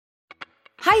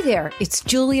Hi there, it's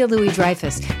Julia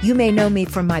Louis-Dreyfus. You may know me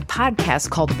from my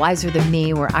podcast called Wiser Than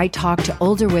Me, where I talk to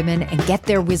older women and get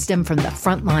their wisdom from the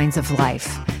front lines of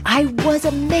life. I was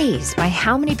amazed by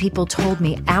how many people told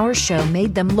me our show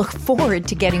made them look forward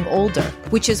to getting older,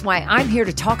 which is why I'm here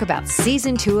to talk about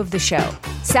Season 2 of the show.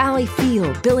 Sally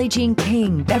Field, Billie Jean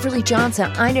King, Beverly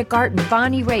Johnson, Ina Garten,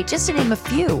 Bonnie Raitt, just to name a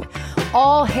few.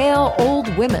 All hail old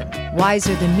women.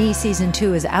 Wiser Than Me Season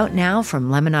 2 is out now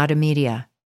from Lemonada Media.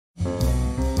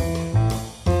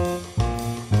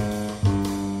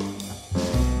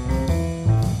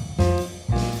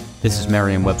 This is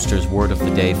Merriam-Webster's Word of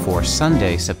the Day for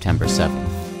Sunday, September 7th.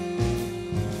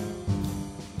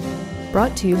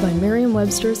 Brought to you by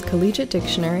Merriam-Webster's Collegiate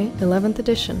Dictionary, 11th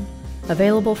edition.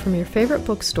 Available from your favorite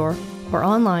bookstore or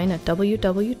online at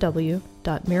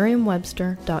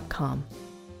www.merriam-webster.com.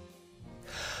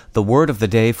 The word of the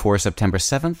day for September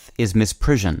 7th is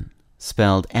misprision,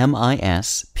 spelled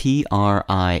M-I-S-P-R-I-S-I-O-N.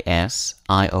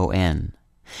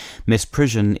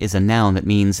 Misprision is a noun that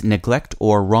means neglect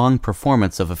or wrong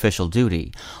performance of official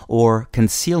duty, or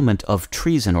concealment of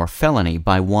treason or felony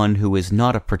by one who is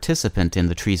not a participant in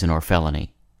the treason or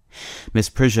felony.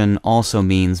 Misprision also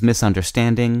means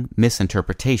misunderstanding,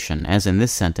 misinterpretation, as in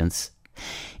this sentence.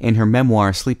 In her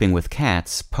memoir, Sleeping with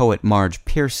Cats, poet Marge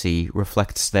Piercy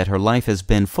reflects that her life has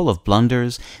been full of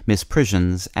blunders,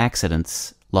 misprisions,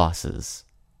 accidents, losses.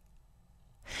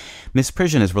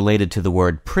 Misprision is related to the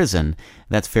word prison.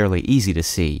 That's fairly easy to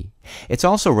see. It's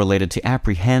also related to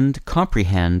apprehend,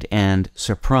 comprehend, and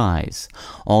surprise.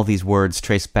 All these words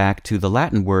trace back to the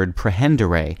Latin word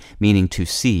prehendere, meaning to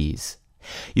seize.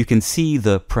 You can see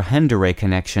the prehendere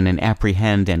connection in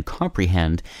apprehend and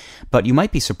comprehend, but you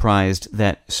might be surprised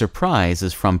that surprise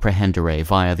is from prehendere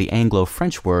via the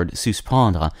Anglo-French word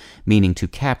susprendre, meaning to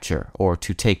capture or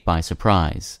to take by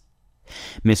surprise.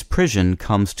 Misprision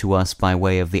comes to us by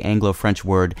way of the Anglo-French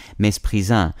word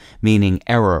misprision, meaning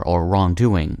error or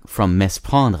wrongdoing, from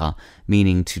mesprendre,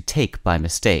 meaning to take by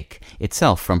mistake,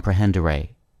 itself from prehendere.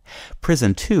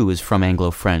 Prison, too, is from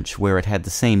Anglo-French, where it had the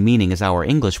same meaning as our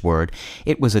English word.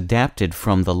 It was adapted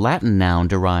from the Latin noun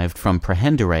derived from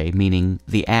prehendere, meaning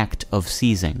the act of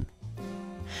seizing.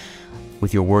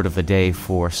 With your word of the day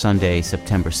for Sunday,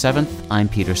 September 7th, I'm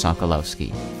Peter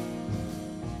Sokolowski.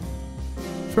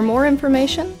 For more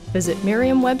information, visit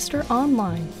Merriam-Webster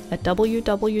online at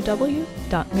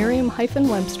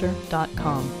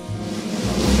www.merriam-webster.com.